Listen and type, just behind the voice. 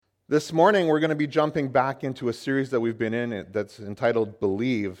This morning, we're going to be jumping back into a series that we've been in that's entitled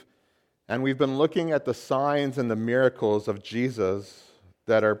Believe. And we've been looking at the signs and the miracles of Jesus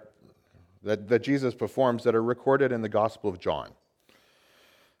that Jesus performs that are recorded in the Gospel of John.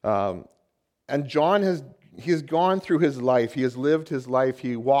 And John he's gone through his life. He has lived his life.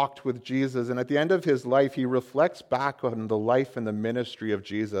 He walked with Jesus. And at the end of his life, he reflects back on the life and the ministry of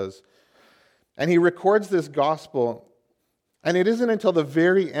Jesus. And he records this gospel. And it isn't until the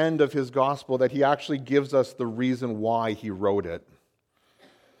very end of his gospel that he actually gives us the reason why he wrote it.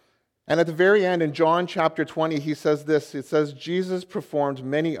 And at the very end, in John chapter 20, he says this. It says, Jesus performed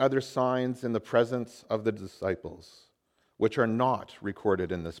many other signs in the presence of the disciples, which are not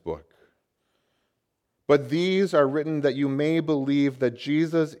recorded in this book. But these are written that you may believe that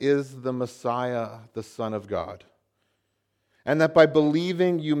Jesus is the Messiah, the Son of God, and that by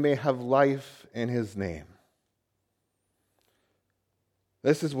believing you may have life in his name.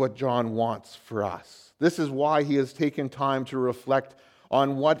 This is what John wants for us. This is why he has taken time to reflect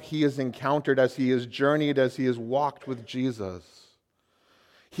on what he has encountered as he has journeyed, as he has walked with Jesus.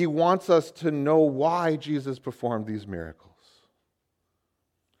 He wants us to know why Jesus performed these miracles.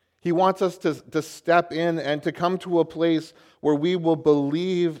 He wants us to step in and to come to a place where we will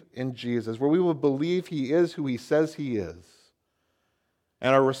believe in Jesus, where we will believe he is who he says he is,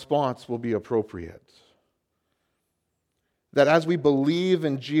 and our response will be appropriate. That as we believe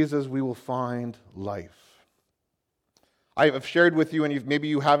in Jesus, we will find life. I have shared with you, and maybe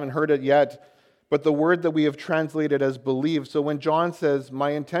you haven't heard it yet, but the word that we have translated as believe. So when John says, my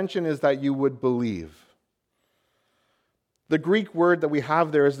intention is that you would believe, the Greek word that we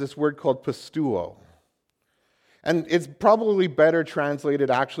have there is this word called pisteuo. And it's probably better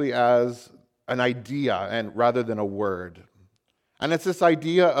translated actually as an idea and rather than a word. And it's this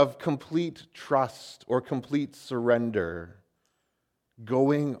idea of complete trust or complete surrender,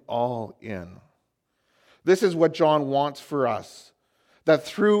 going all in. This is what John wants for us, that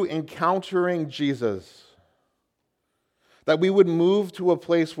through encountering Jesus, that we would move to a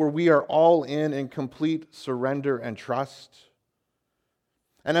place where we are all in complete surrender and trust.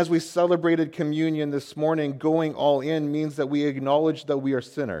 And as we celebrated communion this morning, going all in means that we acknowledge that we are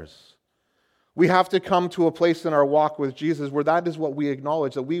sinners. We have to come to a place in our walk with Jesus where that is what we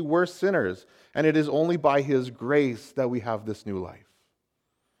acknowledge, that we were sinners, and it is only by his grace that we have this new life.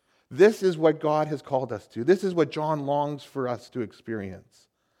 This is what God has called us to. This is what John longs for us to experience.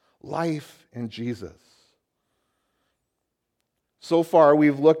 Life in Jesus. So far,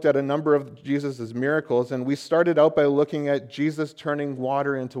 we've looked at a number of Jesus' miracles, and we started out by looking at Jesus turning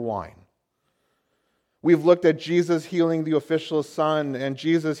water into wine. We've looked at Jesus healing the official's son, and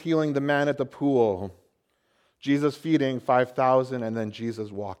Jesus healing the man at the pool, Jesus feeding 5,000, and then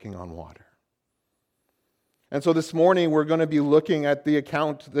Jesus walking on water. And so this morning, we're going to be looking at the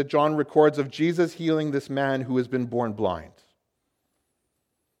account that John records of Jesus healing this man who has been born blind.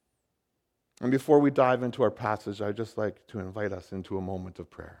 And before we dive into our passage, I'd just like to invite us into a moment of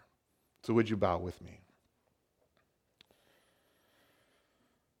prayer. So would you bow with me?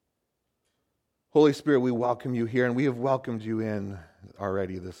 Holy Spirit, we welcome you here, and we have welcomed you in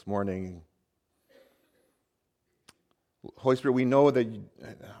already this morning. Holy Spirit, we know that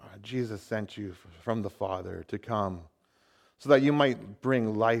Jesus sent you from the Father to come so that you might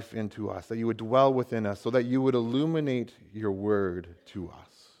bring life into us, that you would dwell within us, so that you would illuminate your word to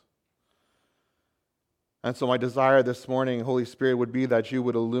us. And so my desire this morning, Holy Spirit, would be that you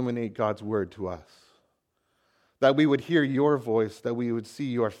would illuminate God's word to us, that we would hear your voice, that we would see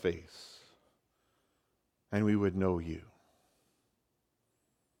your face, and we would know you.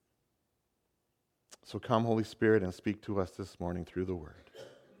 So come, Holy Spirit, and speak to us this morning through the word.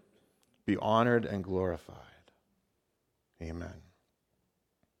 Be honored and glorified. Amen.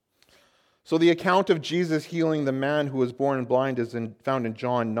 So the account of Jesus healing the man who was born blind is found in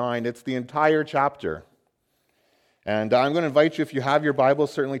John 9. It's the entire chapter. And I'm going to invite you, if you have your Bible,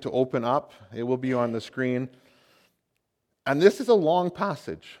 certainly to open up. It will be on the screen. And this is a long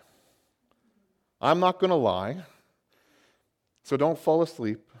passage. I'm not going to lie. So don't fall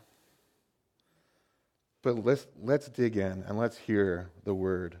asleep. But let's dig in and let's hear the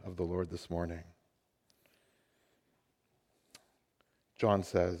word of the Lord this morning. John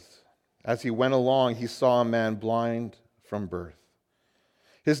says, as he went along, he saw a man blind from birth.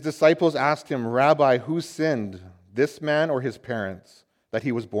 His disciples asked him, Rabbi, who sinned, this man or his parents, that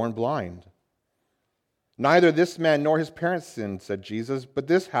he was born blind? Neither this man nor his parents sinned, said Jesus, but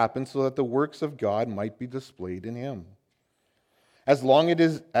this happened so that the works of God might be displayed in him. As long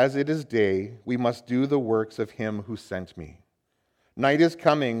as it is day, we must do the works of him who sent me. Night is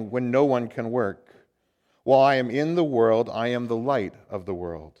coming when no one can work. While I am in the world, I am the light of the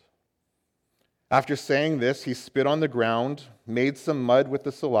world. After saying this, he spit on the ground, made some mud with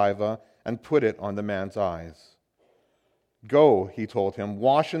the saliva, and put it on the man's eyes. Go, he told him,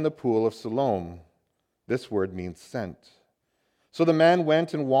 wash in the pool of Siloam. This word means sent. So the man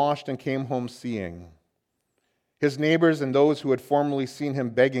went and washed and came home seeing. His neighbors and those who had formerly seen him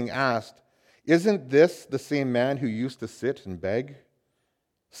begging asked, "Isn't this the same man who used to sit and beg?"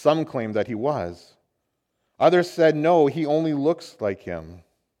 Some claimed that he was. Others said, "No, he only looks like him."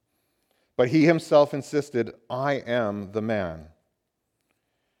 But he himself insisted, "I am the man."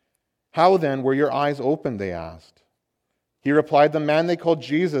 "How then were your eyes opened?" they asked. He replied, "The man they called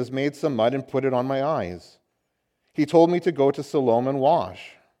Jesus made some mud and put it on my eyes. He told me to go to Siloam and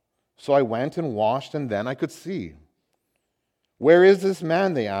wash. So I went and washed, and then I could see." "Where is this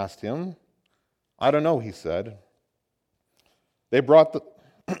man?" they asked him. "I don't know," he said. They brought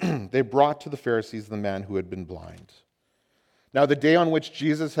to the Pharisees the man who had been blind. Now the day on which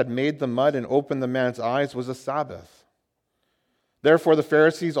Jesus had made the mud and opened the man's eyes was a Sabbath. Therefore the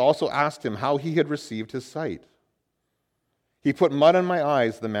Pharisees also asked him how he had received his sight. "He put mud on my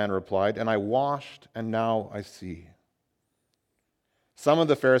eyes," the man replied, "and I washed, and now I see." Some of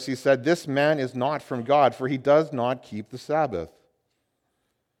the Pharisees said, "This man is not from God, for he does not keep the Sabbath."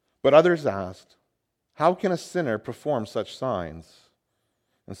 But others asked, "How can a sinner perform such signs?"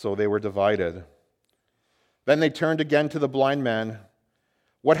 And so they were divided. Then they turned again to the blind man.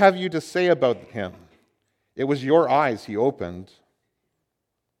 "What have you to say about him? It was your eyes he opened."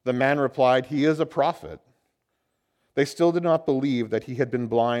 The man replied, "He is a prophet." They still did not believe that he had been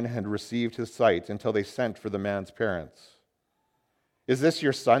blind and had received his sight until they sent for the man's parents. "Is this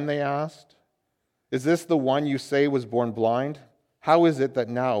your son?" they asked. "Is this the one you say was born blind? How is it that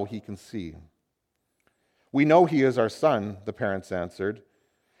now he can see?" "We know he is our son," the parents answered,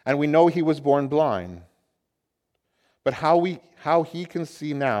 "and we know he was born blind. But how he can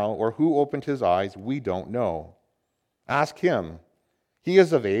see now, or who opened his eyes, we don't know. Ask him. He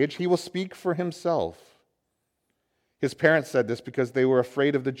is of age. He will speak for himself." His parents said this because they were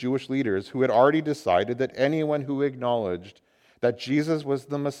afraid of the Jewish leaders who had already decided that anyone who acknowledged that Jesus was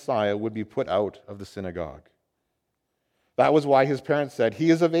the Messiah would be put out of the synagogue. That was why his parents said, "He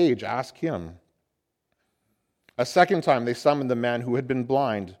is of age. Ask him." A second time they summoned the man who had been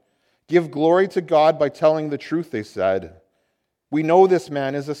blind. "Give glory to God by telling the truth," they said. "We know this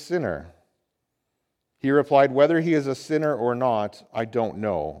man is a sinner." He replied, "Whether he is a sinner or not, I don't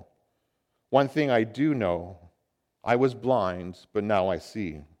know. One thing I do know, I was blind, but now I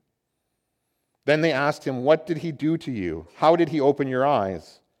see." Then they asked him, "What did he do to you? How did he open your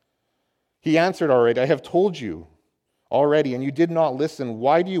eyes?" He answered, "Already, I have told you already, and you did not listen.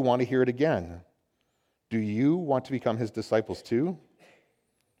 Why do you want to hear it again? Do you want to become his disciples too?"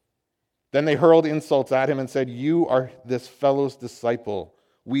 Then they hurled insults at him and said, "You are this fellow's disciple.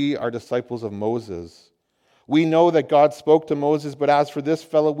 We are disciples of Moses. We know that God spoke to Moses, but as for this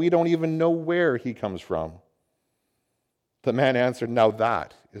fellow, we don't even know where he comes from." The man answered, "Now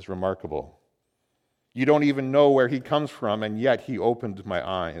that is remarkable. You don't even know where he comes from, and yet he opened my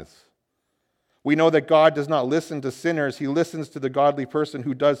eyes. We know that God does not listen to sinners. He listens to the godly person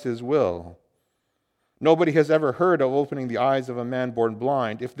who does his will. Nobody has ever heard of opening the eyes of a man born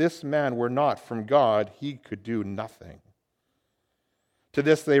blind. If this man were not from God, he could do nothing." To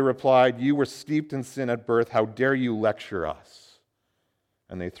this they replied, "You were steeped in sin at birth. How dare you lecture us?"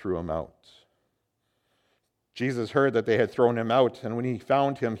 And they threw him out. Jesus heard that they had thrown him out, and when he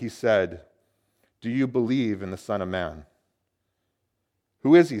found him, he said, "Do you believe in the Son of Man?"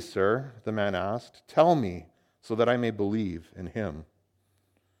 "Who is he, sir?" the man asked. "Tell me, so that I may believe in him."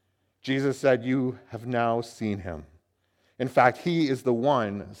 Jesus said, "You have now seen him. In fact, he is the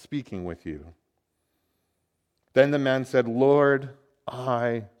one speaking with you." Then the man said, "Lord,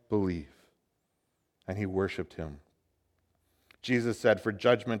 I believe." And he worshiped him. Jesus said, "For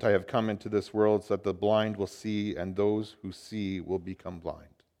judgment I have come into this world, so that the blind will see, and those who see will become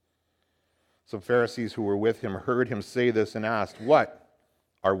blind." Some Pharisees who were with him heard him say this and asked, "What?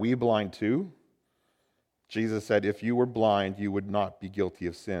 Are we blind too?" Jesus said, "If you were blind, you would not be guilty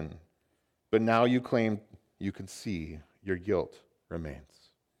of sin. But now you claim you can see, your guilt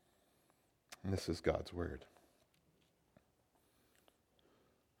remains." And this is God's word.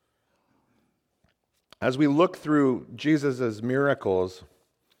 As we look through Jesus' miracles,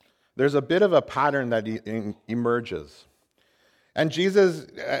 there's a bit of a pattern that emerges. And Jesus,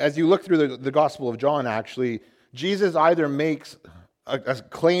 as you look through the Gospel of John, actually, Jesus either makes a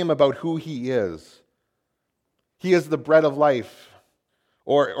claim about who he is. He is the bread of life.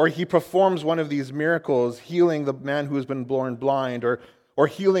 Or he performs one of these miracles, healing the man who has been born blind, or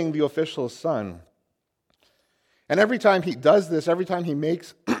healing the official's son. And every time he does this, every time he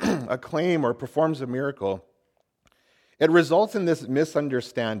makes a claim or performs a miracle, it results in this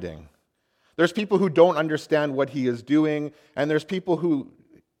misunderstanding. There's people who don't understand what he is doing, and there's people who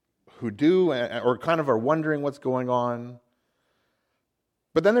do or kind of are wondering what's going on.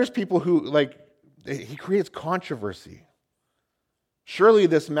 But then there's people who, he creates controversy. Surely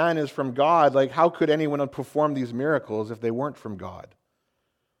this man is from God. How could anyone perform these miracles if they weren't from God?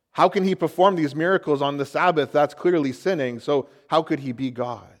 How can he perform these miracles on the Sabbath? That's clearly sinning, so how could he be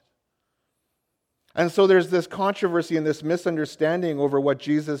God? And so there's this controversy and this misunderstanding over what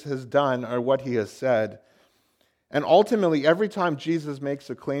Jesus has done or what he has said. And ultimately, every time Jesus makes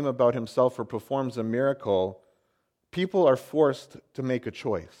a claim about himself or performs a miracle, people are forced to make a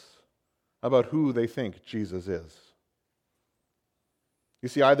choice about who they think Jesus is. You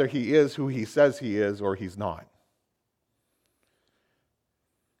see, either he is who he says he is or he's not.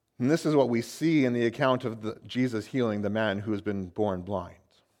 And this is what we see in the account of Jesus healing the man who has been born blind.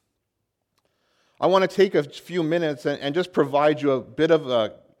 I want to take a few minutes and just provide you a bit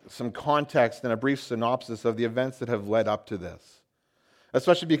of some context and a brief synopsis of the events that have led up to this,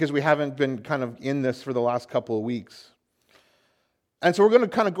 especially because we haven't been kind of in this for the last couple of weeks. And so we're going to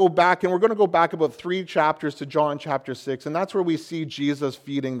kind of go back, and we're going to go back about 3 chapters to John chapter 6, and that's where we see Jesus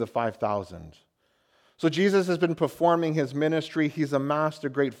feeding the 5,000. So Jesus has been performing his ministry. He's amassed a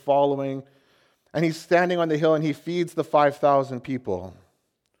great following, and he's standing on the hill, and he feeds the 5,000 people.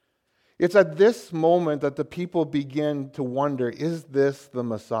 It's at this moment that the people begin to wonder, is this the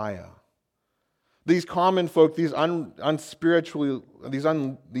Messiah? These common folk, these unspiritual,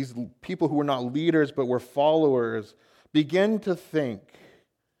 these people who were not leaders but were followers, begin to think,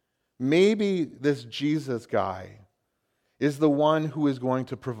 maybe this Jesus guy is the one who is going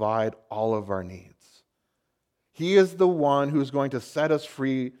to provide all of our needs. He is the one who is going to set us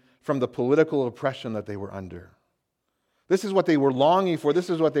free from the political oppression that they were under. This is what they were longing for. This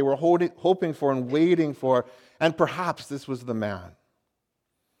is what they were hoping for and waiting for. And perhaps this was the man.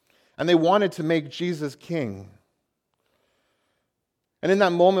 And they wanted to make Jesus king. And in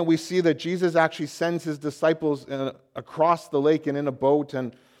that moment, we see that Jesus actually sends his disciples across the lake and in a boat.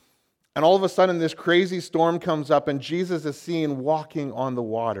 And all of a sudden, this crazy storm comes up, and Jesus is seen walking on the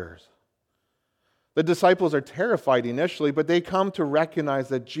waters. The disciples are terrified initially, but they come to recognize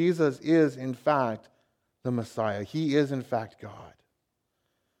that Jesus is, in fact, the Messiah. He is, in fact, God.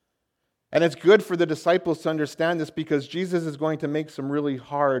 And it's good for the disciples to understand this because Jesus is going to make some really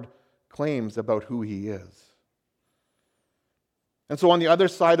hard claims about who he is. And so on the other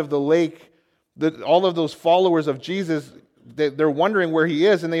side of the lake, all of those followers of Jesus, they're wondering where he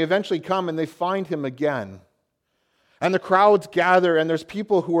is, and they eventually come and they find him again. And the crowds gather, and there's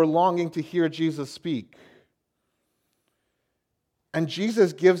people who are longing to hear Jesus speak. And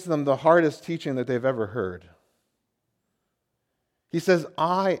Jesus gives them the hardest teaching that they've ever heard. He says,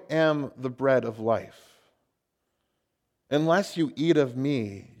 I am the bread of life. Unless you eat of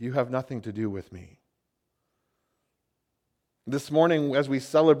me, you have nothing to do with me. This morning, as we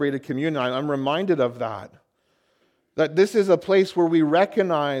celebrated communion, I'm reminded of that. That this is a place where we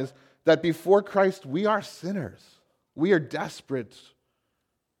recognize that before Christ, we are sinners. We are desperate.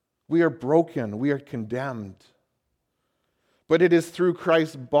 We are broken. We are condemned. But it is through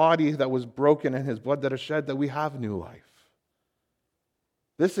Christ's body that was broken and his blood that is shed that we have new life.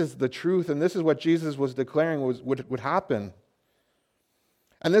 This is the truth, and this is what Jesus was declaring would happen.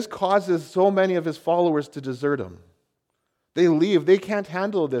 And this causes so many of his followers to desert him. They leave. They can't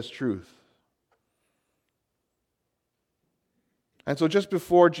handle this truth. And so just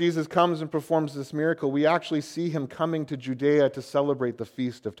before Jesus comes and performs this miracle, we actually see him coming to Judea to celebrate the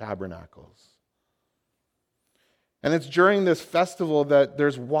Feast of Tabernacles. And it's during this festival that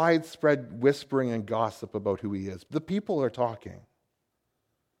there's widespread whispering and gossip about who he is. The people are talking.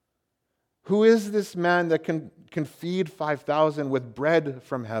 Who is this man that can feed 5,000 with bread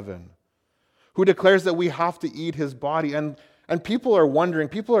from heaven? Who declares that we have to eat his body? And people are wondering,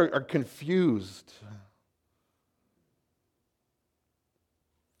 people are confused.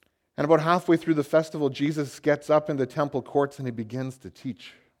 And about halfway through the festival, Jesus gets up in the temple courts and he begins to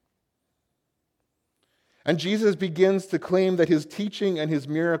teach. And Jesus begins to claim that his teaching and his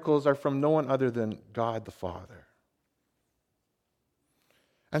miracles are from no one other than God the Father.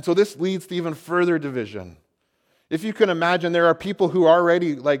 And so this leads to even further division. If you can imagine, there are people who are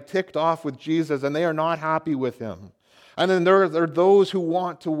already ticked off with Jesus and they are not happy with him. And then there are those who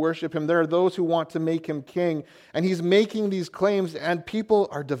want to worship him. There are those who want to make him king. And he's making these claims and people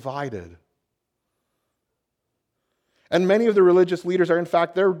are divided. And many of the religious leaders are, in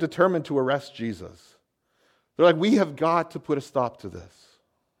fact, they're determined to arrest Jesus. They're like, we have got to put a stop to this.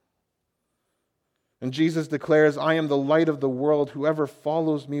 And Jesus declares, I am the light of the world. Whoever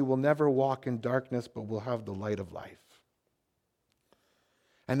follows me will never walk in darkness, but will have the light of life.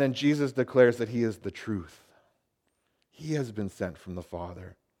 And then Jesus declares that he is the truth. He has been sent from the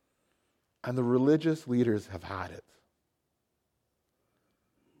Father. And the religious leaders have had it.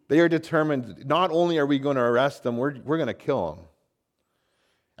 They are determined, not only are we going to arrest them, we're going to kill him.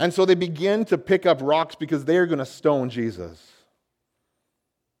 And so they begin to pick up rocks because they are going to stone Jesus.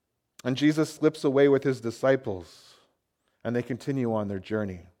 And Jesus slips away with his disciples, and they continue on their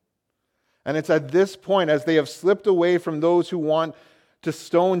journey. And it's at this point, as they have slipped away from those who want to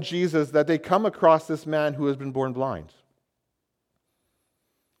stone Jesus, that they come across this man who has been born blind.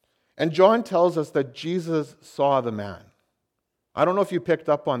 And John tells us that Jesus saw the man. I don't know if you picked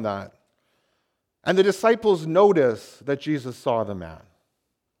up on that. And the disciples notice that Jesus saw the man.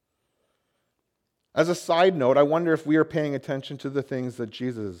 As a side note, I wonder if we are paying attention to the things that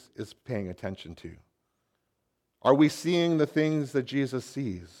Jesus is paying attention to. Are we seeing the things that Jesus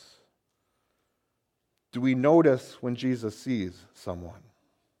sees? Do we notice when Jesus sees someone?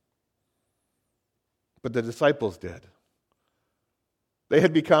 But the disciples did. They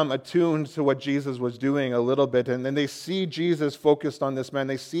had become attuned to what Jesus was doing a little bit, and then they see Jesus focused on this man.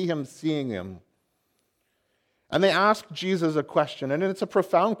 They see him seeing him. And they ask Jesus a question, and it's a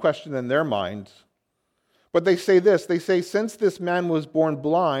profound question in their mind. But they say this, they say, since this man was born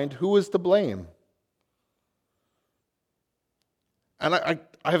blind, who is to blame? And I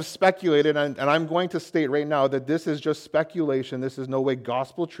have speculated, and I'm going to state right now that this is just speculation. This is no way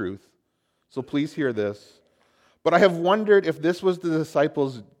gospel truth. So please hear this. But I have wondered if this was the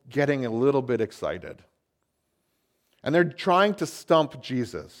disciples getting a little bit excited. And they're trying to stump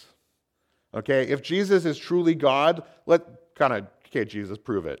Jesus. Okay, if Jesus is truly God, okay, Jesus,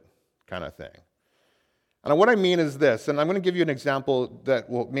 prove it, kind of thing. And what I mean is this, and I'm going to give you an example that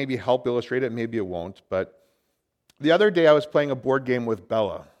will maybe help illustrate it, maybe it won't, but the other day I was playing a board game with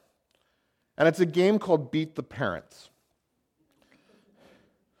Bella, and it's a game called Beat the Parents.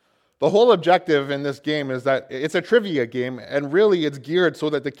 The whole objective in this game is that it's a trivia game, and really it's geared so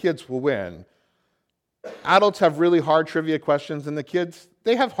that the kids will win. Adults have really hard trivia questions, and the kids,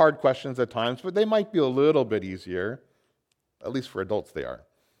 they have hard questions at times, but they might be a little bit easier. At least for adults they are.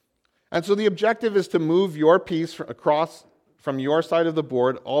 And so the objective is to move your piece across from your side of the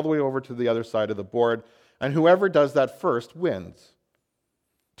board all the way over to the other side of the board, and whoever does that first wins.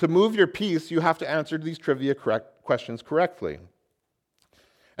 To move your piece, you have to answer these trivia questions correctly.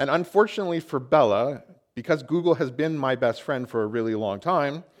 And unfortunately for Bella, because Google has been my best friend for a really long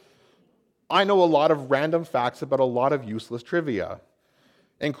time, I know a lot of random facts about a lot of useless trivia,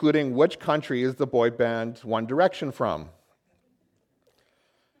 including which country is the boy band One Direction from.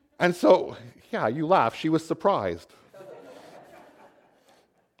 And so, yeah, you laugh. She was surprised.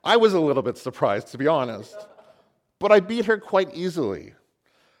 I was a little bit surprised, to be honest. But I beat her quite easily.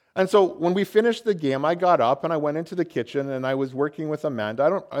 And so when we finished the game, I got up and I went into the kitchen and I was working with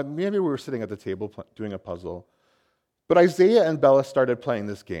Amanda. Maybe we were sitting at the table doing a puzzle. But Isaiah and Bella started playing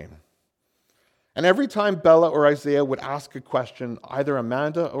this game. And every time Bella or Isaiah would ask a question, either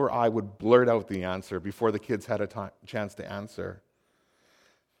Amanda or I would blurt out the answer before the kids had a chance to answer.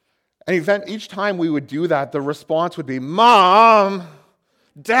 And each time we would do that, the response would be, Mom,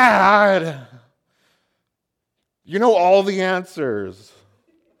 Dad, you know all the answers.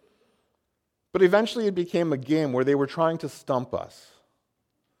 But eventually it became a game where they were trying to stump us.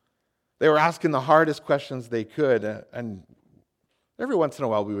 They were asking the hardest questions they could, and every once in a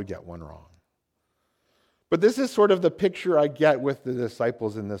while we would get one wrong. But this is sort of the picture I get with the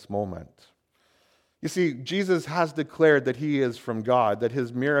disciples in this moment. You see, Jesus has declared that he is from God, that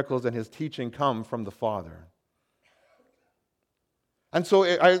his miracles and his teaching come from the Father. And so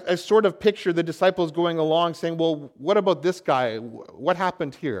I sort of picture the disciples going along saying, well, what about this guy? What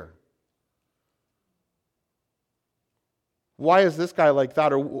happened here? Why is this guy like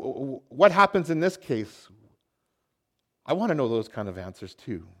that? Or what happens in this case? I want to know those kind of answers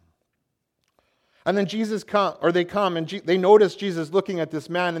too. And then they come and they notice Jesus looking at this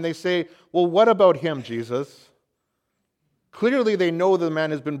man and they say, well, what about him, Jesus? Clearly they know the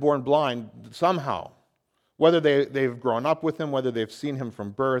man has been born blind somehow. Whether they've grown up with him, whether they've seen him from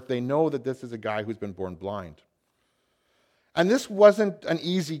birth, they know that this is a guy who's been born blind. And this wasn't an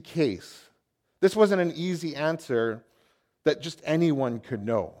easy case. This wasn't an easy answer that just anyone could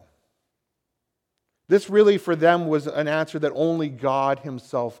know. This really for them was an answer that only God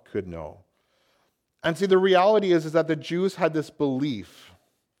himself could know. And see, the reality is that the Jews had this belief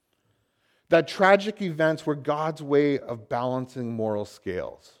that tragic events were God's way of balancing moral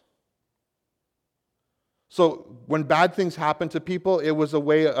scales. So when bad things happened to people, it was a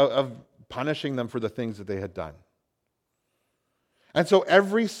way of punishing them for the things that they had done. And so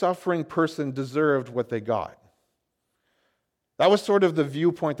every suffering person deserved what they got. That was sort of the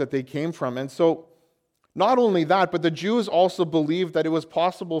viewpoint that they came from. And so not only that, but the Jews also believed that it was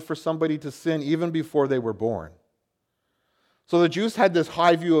possible for somebody to sin even before they were born. So the Jews had this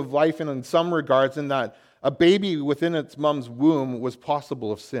high view of life, and in some regards, in that a baby within its mom's womb was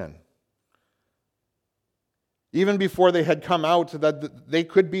possible of sin. Even before they had come out, that they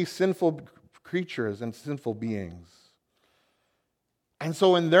could be sinful creatures and sinful beings. And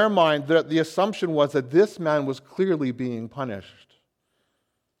so in their mind, the assumption was that this man was clearly being punished,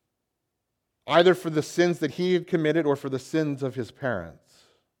 either for the sins that he had committed or for the sins of his parents.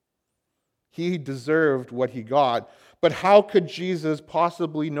 He deserved what he got. But how could Jesus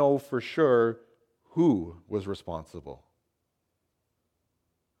possibly know for sure who was responsible?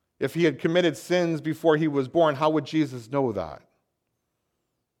 If he had committed sins before he was born, how would Jesus know that?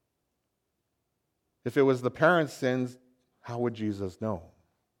 If it was the parents' sins, how would Jesus know?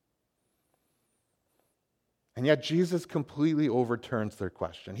 And yet Jesus completely overturns their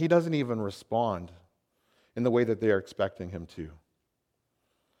question. He doesn't even respond in the way that they are expecting him to.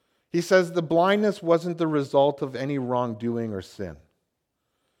 He says the blindness wasn't the result of any wrongdoing or sin.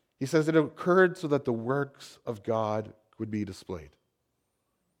 He says it occurred so that the works of God would be displayed.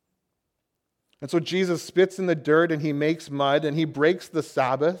 And so Jesus spits in the dirt and he makes mud and he breaks the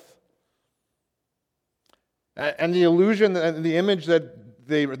Sabbath. And the illusion and the image that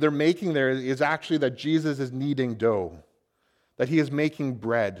they're making there is actually that Jesus is kneading dough, that he is making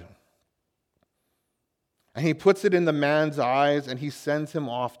bread. And he puts it in the man's eyes and he sends him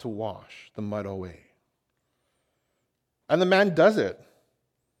off to wash the mud away. And the man does it.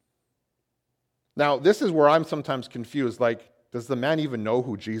 Now, this is where I'm sometimes confused. Like, does the man even know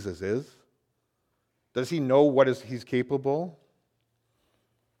who Jesus is? Does he know what he's capable?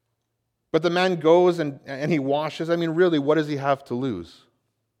 But the man goes and he washes. I mean, really, what does he have to lose?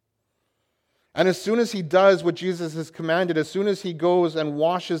 And as soon as he does what Jesus has commanded, as soon as he goes and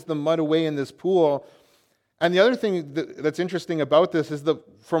washes the mud away in this pool, and the other thing that's interesting about this is that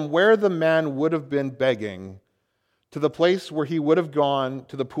from where the man would have been begging to the place where he would have gone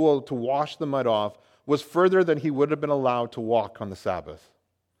to the pool to wash the mud off was further than he would have been allowed to walk on the Sabbath.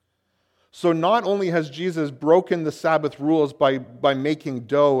 So not only has Jesus broken the Sabbath rules by making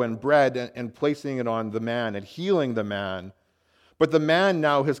dough and bread and placing it on the man and healing the man, but the man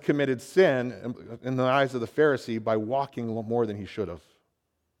now has committed sin in the eyes of the Pharisee by walking more than he should have.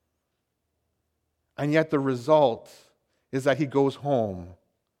 And yet the result is that he goes home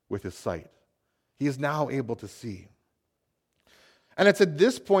with his sight. He is now able to see. And it's at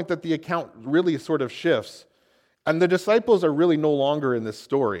this point that the account really sort of shifts. And the disciples are really no longer in this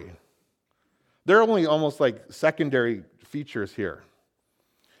story. They're only almost like secondary features here.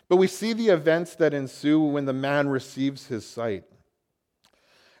 But we see the events that ensue when the man receives his sight.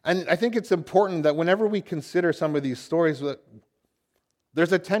 And I think it's important that whenever we consider some of these stories,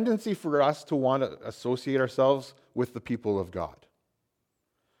 there's a tendency for us to want to associate ourselves with the people of God.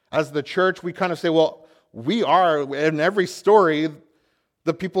 As the church, we kind of say, well, we are, in every story,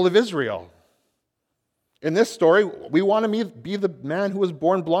 the people of Israel. In this story, we want to be the man who was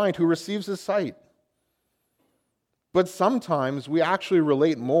born blind, who receives his sight. But sometimes we actually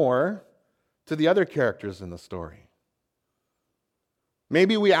relate more to the other characters in the story.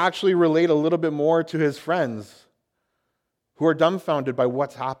 Maybe we actually relate a little bit more to his friends who are dumbfounded by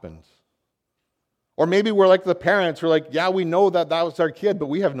what's happened. Or maybe we're like the parents who are like, yeah, we know that was our kid, but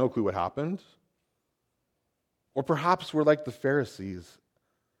we have no clue what happened. Or perhaps we're like the Pharisees,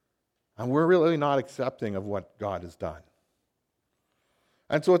 and we're really not accepting of what God has done.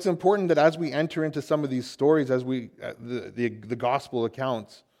 And so it's important that as we enter into some of these stories, as the gospel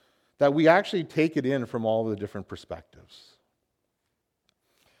accounts, that we actually take it in from all the different perspectives.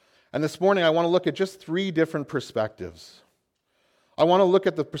 And this morning I want to look at just 3 different perspectives. I want to look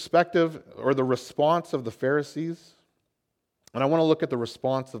at the perspective or the response of the Pharisees, and I want to look at the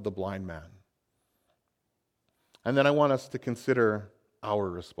response of the blind man. And then I want us to consider our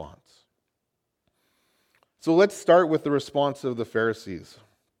response. So let's start with the response of the Pharisees.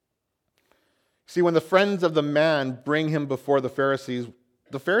 See, when the friends of the man bring him before the Pharisees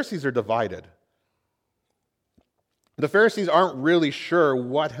are divided. The Pharisees aren't really sure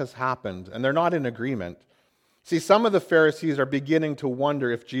what has happened, and they're not in agreement. See, some of the Pharisees are beginning to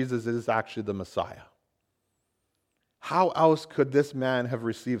wonder if Jesus is actually the Messiah. How else could this man have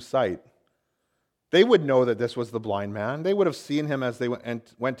received sight? They would know that this was the blind man. They would have seen him as they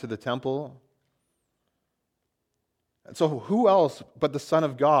went to the temple. And so who else but the Son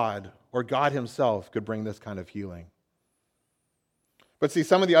of God or God himself could bring this kind of healing? But see,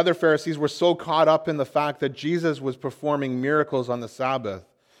 some of the other Pharisees were so caught up in the fact that Jesus was performing miracles on the Sabbath,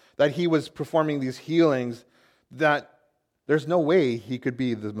 that he was performing these healings, that there's no way he could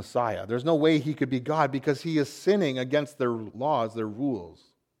be the Messiah. There's no way he could be God because he is sinning against their laws, their rules.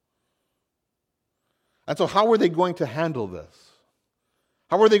 And so how are they going to handle this?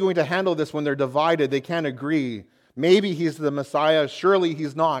 How are they going to handle this when they're divided? They can't agree. Maybe he's the Messiah. Surely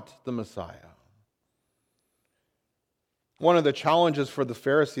he's not the Messiah. One of the challenges for the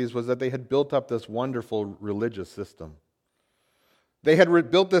Pharisees was that they had built up this wonderful religious system. They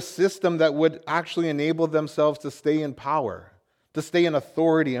had built this system that would actually enable themselves to stay in power, to stay in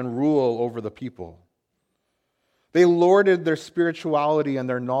authority and rule over the people. They lorded their spirituality and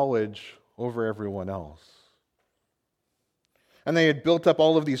their knowledge over everyone else. And they had built up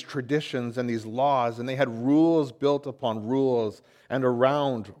all of these traditions and these laws, and they had rules built upon rules and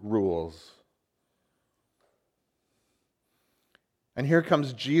around rules. And here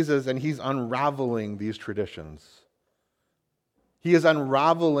comes Jesus, and he's unraveling these traditions. He is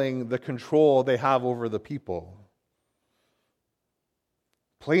unraveling the control they have over the people.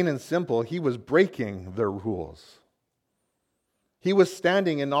 Plain and simple, he was breaking their rules. He was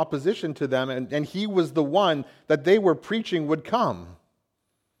standing in opposition to them, and he was the one that they were preaching would come.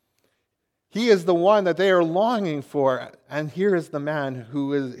 He is the one that they are longing for, and here is the man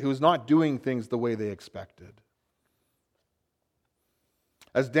who is not doing things the way they expected.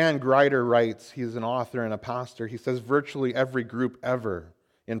 As Dan Grider writes, he's an author and a pastor, he says, virtually every group ever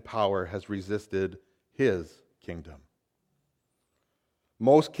in power has resisted his kingdom.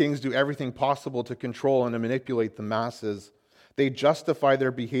 Most kings do everything possible to control and to manipulate the masses. They justify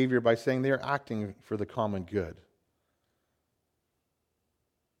their behavior by saying they are acting for the common good.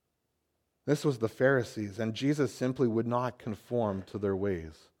 This was the Pharisees, and Jesus simply would not conform to their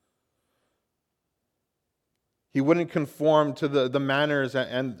ways. He wouldn't conform to the manners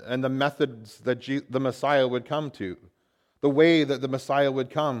and the methods that the Messiah would come to, the way that the Messiah would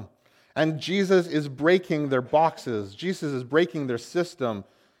come. And Jesus is breaking their boxes. Jesus is breaking their system,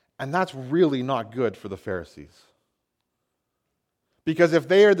 and that's really not good for the Pharisees. Because if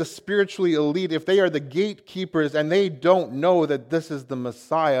they are the spiritually elite, if they are the gatekeepers and they don't know that this is the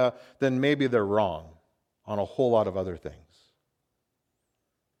Messiah, then maybe they're wrong on a whole lot of other things.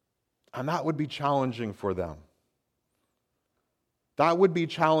 And that would be challenging for them. That would be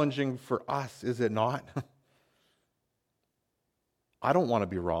challenging for us, is it not? I don't want to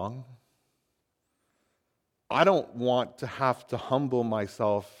be wrong. I don't want to have to humble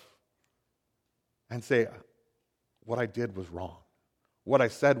myself and say, what I did was wrong. What I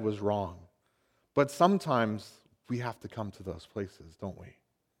said was wrong. But sometimes we have to come to those places, don't we?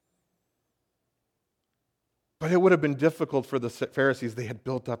 But it would have been difficult for the Pharisees. They had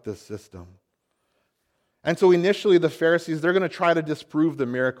built up this system. And so initially the Pharisees, they're going to try to disprove the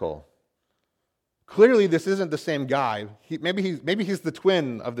miracle. Clearly this isn't the same guy. Maybe he's the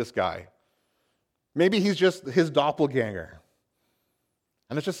twin of this guy. Maybe he's just his doppelganger.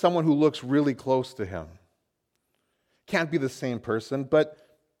 And it's just someone who looks really close to him. Can't be the same person,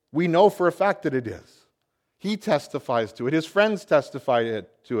 but we know for a fact that it is. He testifies to it. His friends testify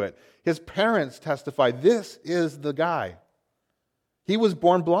to it. His parents testify. This is the guy. He was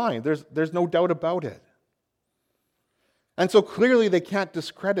born blind. There's no doubt about it. And so clearly they can't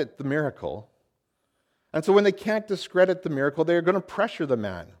discredit the miracle. And so when they can't discredit the miracle, they're going to pressure the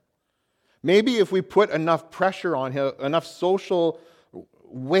man. Maybe if we put enough pressure on him, enough social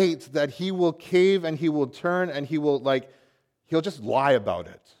weight, that he will cave and he will turn and he'll just lie about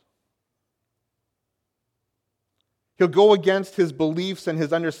it. He'll go against his beliefs and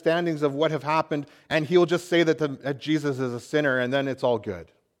his understandings of what have happened, and he'll just say that Jesus is a sinner, and then it's all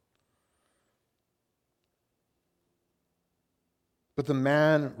good. But the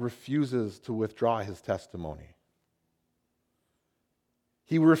man refuses to withdraw his testimony.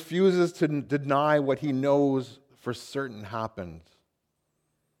 He refuses to deny what he knows for certain happened.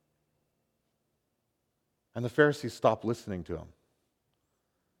 And the Pharisees stop listening to him.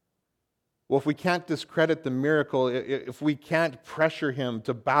 Well, if we can't discredit the miracle, if we can't pressure him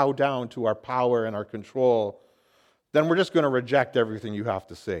to bow down to our power and our control, then we're just going to reject everything you have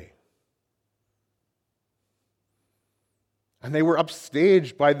to say. And they were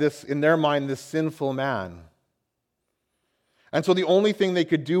upstaged by this, in their mind, this sinful man. And so the only thing they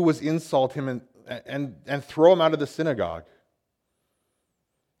could do was insult him and throw him out of the synagogue.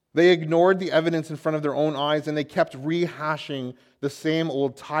 They ignored the evidence in front of their own eyes, and they kept rehashing the same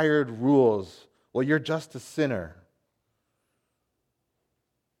old tired rules. Well, you're just a sinner.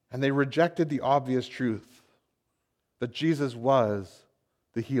 And they rejected the obvious truth that Jesus was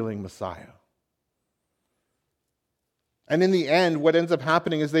the healing Messiah. And in the end, what ends up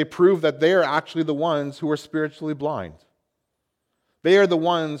happening is they prove that they are actually the ones who are spiritually blind. They are the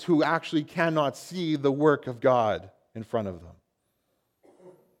ones who actually cannot see the work of God in front of them.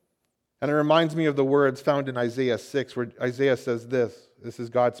 And it reminds me of the words found in Isaiah 6, where Isaiah says this. This is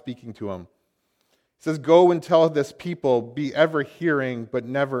God speaking to him. He says, "Go and tell this people, be ever hearing, but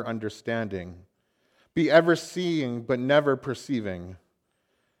never understanding. Be ever seeing, but never perceiving.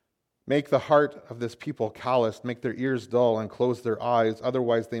 Make the heart of this people calloused, make their ears dull, and close their eyes.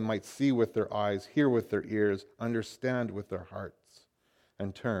 Otherwise they might see with their eyes, hear with their ears, understand with their hearts,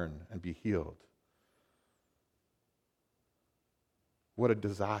 and turn and be healed." What a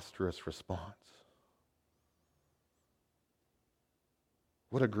disastrous response.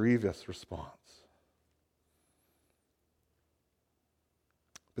 What a grievous response.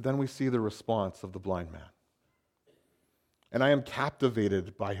 But then we see the response of the blind man. And I am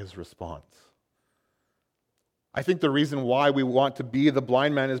captivated by his response. I think the reason why we want to be the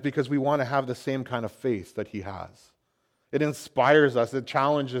blind man is because we want to have the same kind of faith that he has. It inspires us, it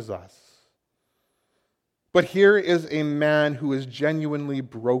challenges us. But here is a man who is genuinely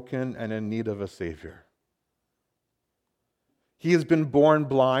broken and in need of a Savior. He has been born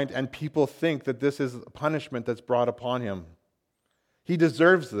blind, and people think that this is a punishment that's brought upon him. He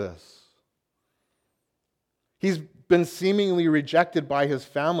deserves this. He's been seemingly rejected by his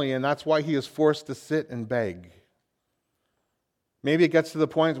family, and that's why he is forced to sit and beg. Maybe it gets to the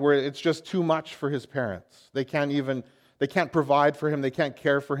point where it's just too much for his parents. They can't provide for him, they can't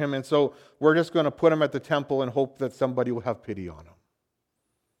care for him, and so we're just going to put him at the temple and hope that somebody will have pity on him.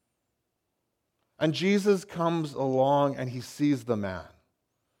 And Jesus comes along and he sees the man.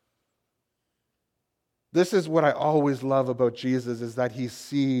 This is what I always love about Jesus, is that he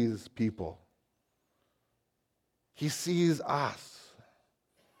sees people. He sees us.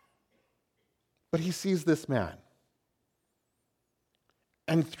 But he sees this man.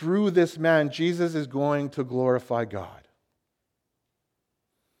 And through this man, Jesus is going to glorify God.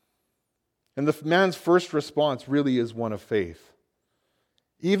 And the man's first response really is one of faith.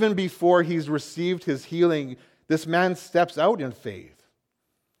 Even before he's received his healing, this man steps out in faith.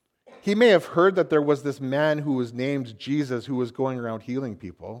 He may have heard that there was this man who was named Jesus who was going around healing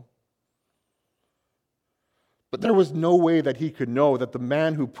people. But there was no way that he could know that the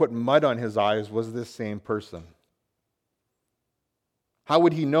man who put mud on his eyes was this same person. How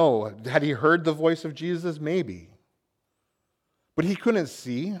would he know? Had he heard the voice of Jesus? Maybe. But he couldn't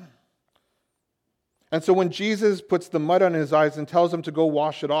see. And so when Jesus puts the mud on his eyes and tells him to go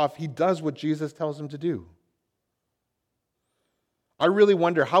wash it off, he does what Jesus tells him to do. I really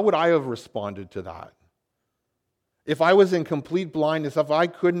wonder, how would I have responded to that? If I was in complete blindness, if I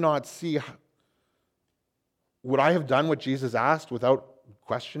could not see, would I have done what Jesus asked without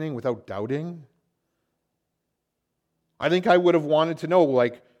questioning, without doubting? I think I would have wanted to know,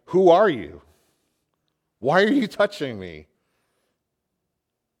 like, who are you? Why are you touching me?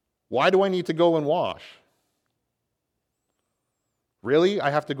 Why do I need to go and wash? Really?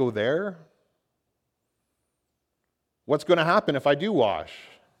 I have to go there? What's going to happen if I do wash?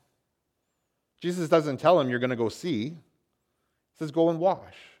 Jesus doesn't tell him you're going to go see. He says, go and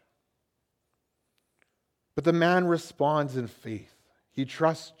wash. But the man responds in faith. He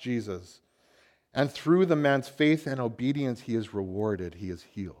trusts Jesus. And through the man's faith and obedience, he is rewarded. He is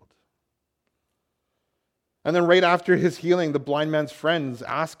healed. And then right after his healing, the blind man's friends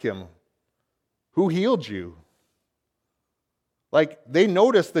ask him, who healed you? Like, they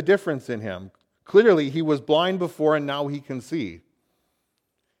notice the difference in him. Clearly, he was blind before and now he can see.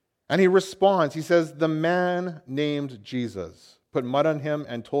 And he responds. He says, the man named Jesus put mud on him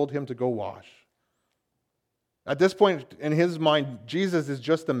and told him to go wash. At this point, in his mind, Jesus is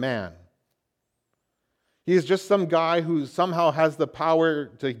just a man. He is just some guy who somehow has the power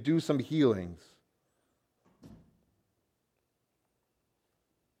to do some healings.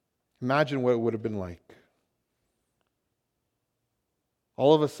 Imagine what it would have been like.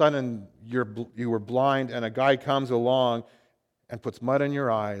 All of a sudden, you were blind, and a guy comes along and puts mud in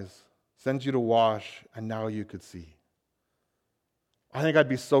your eyes, sends you to wash, and now you could see. I think I'd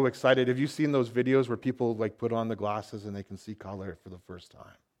be so excited. Have you seen those videos where people put on the glasses and they can see color for the first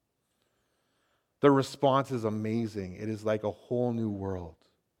time? The response is amazing. It is like a whole new world.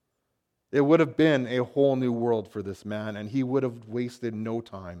 It would have been a whole new world for this man, and he would have wasted no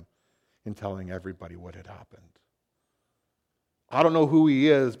time in telling everybody what had happened. I don't know who he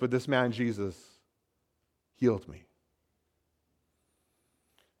is, but this man, Jesus, healed me.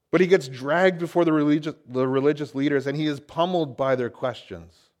 But he gets dragged before the religious leaders, and he is pummeled by their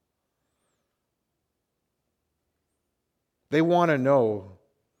questions. They want to know,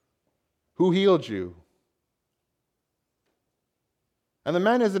 who healed you? And the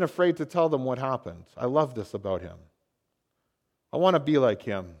man isn't afraid to tell them what happened. I love this about him. I want to be like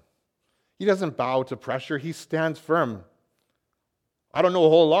him. He doesn't bow to pressure. He stands firm. I don't know a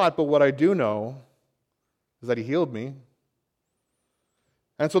whole lot, but what I do know is that he healed me.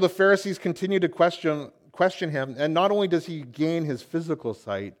 And so the Pharisees continue to question him, and not only does he gain his physical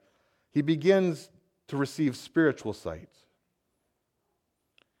sight, he begins to receive spiritual sight.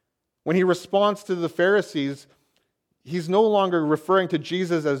 When he responds to the Pharisees, he's no longer referring to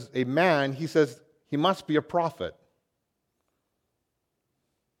Jesus as a man. He says he must be a prophet.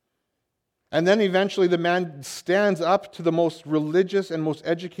 And then eventually the man stands up to the most religious and most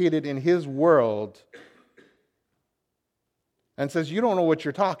educated in his world and says, "You don't know what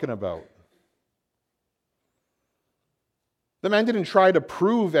you're talking about." The man didn't try to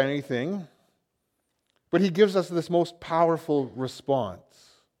prove anything, but he gives us this most powerful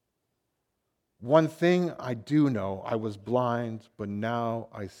response. "One thing I do know, I was blind, but now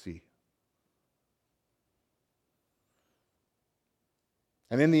I see."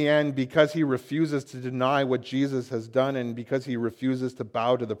 And in the end, because he refuses to deny what Jesus has done and because he refuses to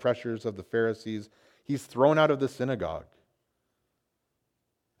bow to the pressures of the Pharisees, he's thrown out of the synagogue.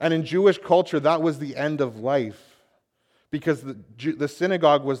 And in Jewish culture, that was the end of life because the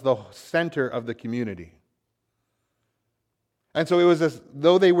synagogue was the center of the community. And so it was as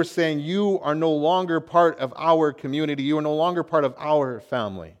though they were saying, "You are no longer part of our community. You are no longer part of our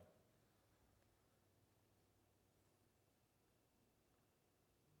family."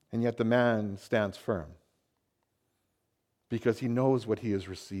 And yet the man stands firm because he knows what he has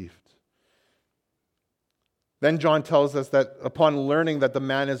received. Then John tells us that upon learning that the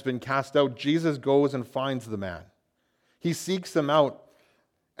man has been cast out, Jesus goes and finds the man. He seeks him out,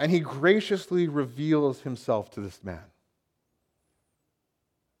 and he graciously reveals himself to this man.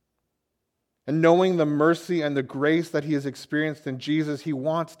 And knowing the mercy and the grace that he has experienced in Jesus, he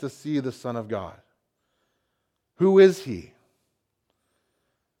wants to see the Son of God. Who is he?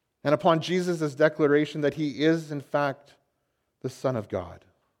 And upon Jesus' declaration that he is, in fact, the Son of God,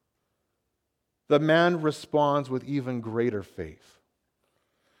 the man responds with even greater faith.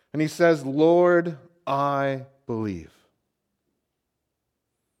 And he says, "Lord, I believe.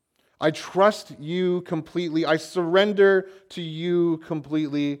 I trust you completely. I surrender to you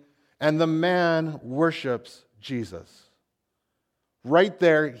completely." And the man worships Jesus. Right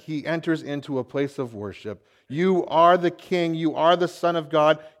there, he enters into a place of worship. "You are the King. You are the Son of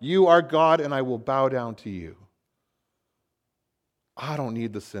God. You are God, and I will bow down to you. I don't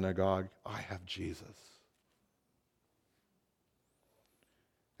need the synagogue. I have Jesus."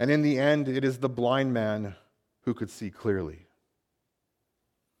 And in the end, it is the blind man who could see clearly.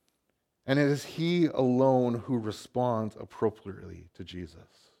 And it is he alone who responds appropriately to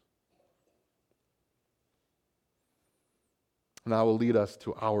Jesus. And that will lead us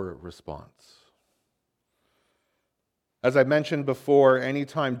to our response. As I mentioned before,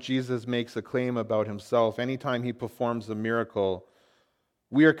 anytime Jesus makes a claim about himself, anytime he performs a miracle,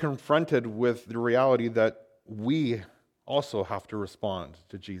 we are confronted with the reality that we also have to respond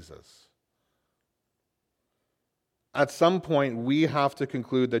to Jesus. At some point, we have to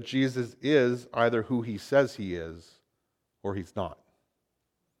conclude that Jesus is either who he says he is or he's not.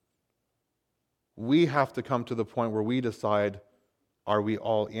 We have to come to the point where we decide, are we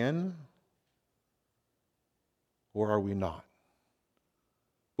all in or are we not?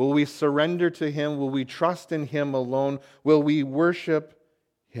 Will we surrender to him? Will we trust in him alone? Will we worship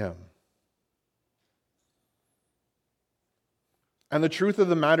him? And the truth of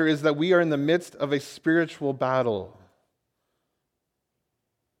the matter is that we are in the midst of a spiritual battle.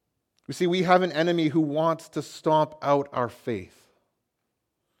 You see, we have an enemy who wants to stomp out our faith.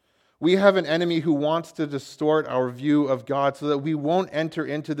 We have an enemy who wants to distort our view of God so that we won't enter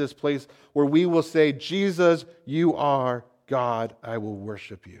into this place where we will say, "Jesus, you are God, I will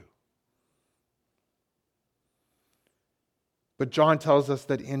worship you." But John tells us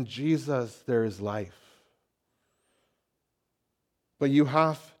that in Jesus there is life. But you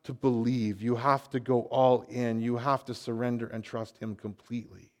have to believe, you have to go all in, you have to surrender and trust him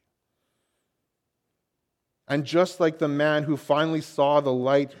completely. And just like the man who finally saw the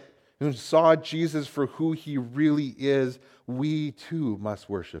light, who saw Jesus for who he really is, we too must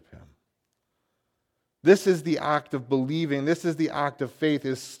worship him. This is the act of believing. This is the act of faith,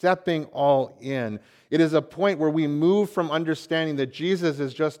 is stepping all in. It is a point where we move from understanding that Jesus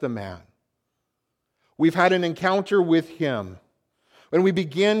is just a man. We've had an encounter with him. When we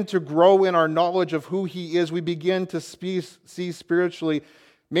begin to grow in our knowledge of who he is, we begin to see spiritually,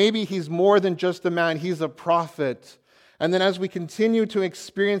 maybe he's more than just a man, he's a prophet. And then as we continue to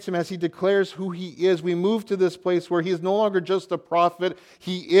experience him, as he declares who he is, we move to this place where he is no longer just a prophet.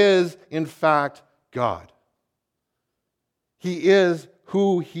 He is, in fact, God. He is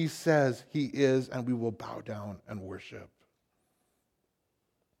who he says he is, and we will bow down and worship.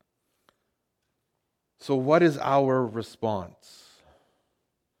 So what is our response?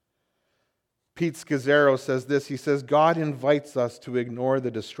 Pete Scazzaro says this. He says, God invites us to ignore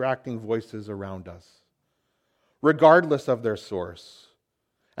the distracting voices around us, regardless of their source,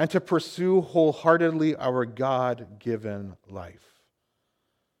 and to pursue wholeheartedly our God-given life.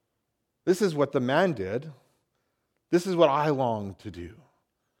 This is what the man did. This is what I long to do.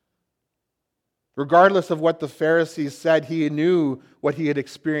 Regardless of what the Pharisees said, he knew what he had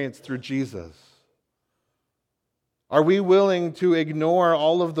experienced through Jesus. Are we willing to ignore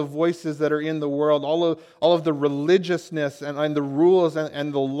all of the voices that are in the world, all of the religiousness and the rules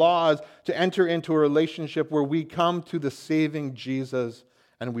and the laws to enter into a relationship where we come to the saving Jesus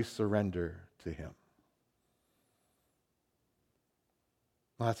and we surrender to him?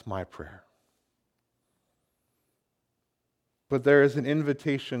 That's my prayer. But there is an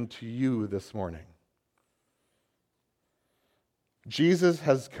invitation to you this morning. Jesus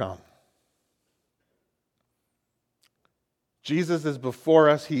has come. Jesus is before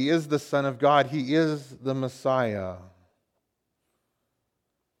us. He is the Son of God. He is the Messiah.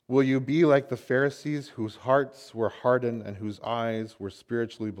 Will you be like the Pharisees whose hearts were hardened and whose eyes were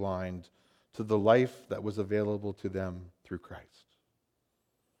spiritually blind to the life that was available to them through Christ?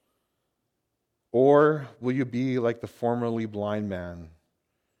 Or will you be like the formerly blind man,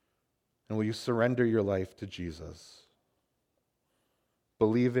 and will you surrender your life to Jesus,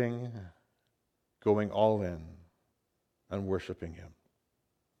 believing, going all in, and worshiping him?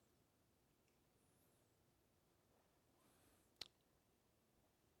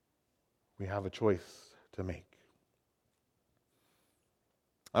 We have a choice to make.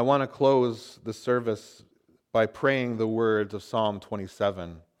 I want to close the service by praying the words of Psalm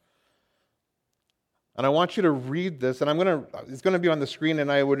 27. And I want you to read this, and it's going to be on the screen, and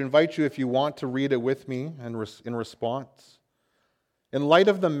I would invite you, if you want, to read it with me in response. In light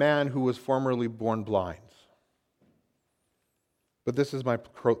of the man who was formerly born blind. But this is my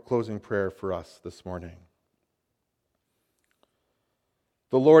closing prayer for us this morning.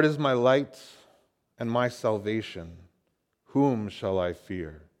 The Lord is my light and my salvation. Whom shall I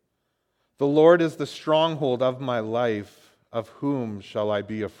fear? The Lord is the stronghold of my life. Of whom shall I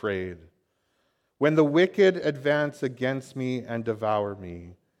be afraid? When the wicked advance against me and devour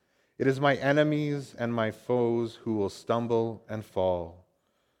me, it is my enemies and my foes who will stumble and fall.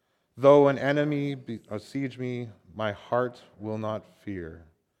 Though an enemy besiege me, my heart will not fear.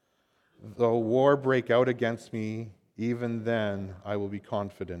 Though war break out against me, even then I will be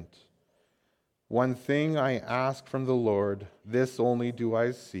confident. One thing I ask from the Lord, this only do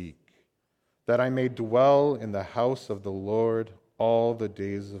I seek, that I may dwell in the house of the Lord all the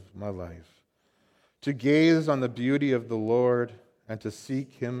days of my life, to gaze on the beauty of the Lord and to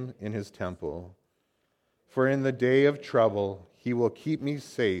seek him in his temple. For in the day of trouble he will keep me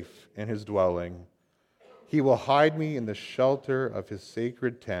safe in his dwelling. He will hide me in the shelter of his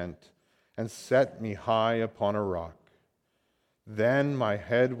sacred tent and set me high upon a rock. Then my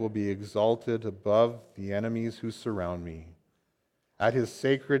head will be exalted above the enemies who surround me. At his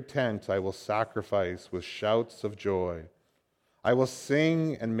sacred tent I will sacrifice with shouts of joy. I will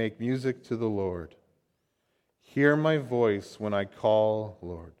sing and make music to the Lord. Hear my voice when I call,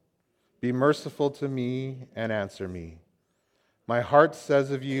 Lord. Be merciful to me and answer me. My heart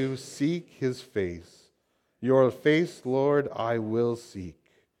says of you, seek his face. Your face, Lord, I will seek.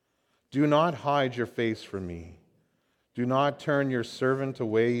 Do not hide your face from me. Do not turn your servant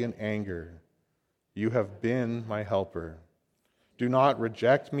away in anger. You have been my helper. Do not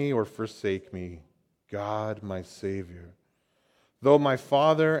reject me or forsake me, God, my Savior. Though my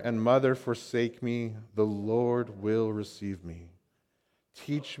father and mother forsake me, the Lord will receive me.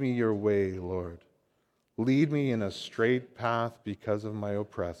 Teach me your way, Lord. Lead me in a straight path because of my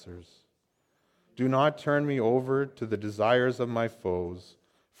oppressors. Do not turn me over to the desires of my foes,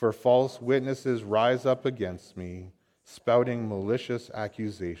 for false witnesses rise up against me, spouting malicious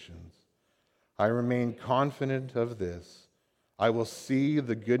accusations. I remain confident of this. I will see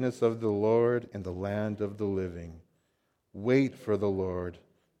the goodness of the Lord in the land of the living. Wait for the Lord.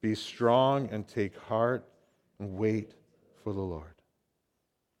 Be strong and take heart, and wait for the Lord.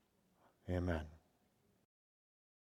 Amen.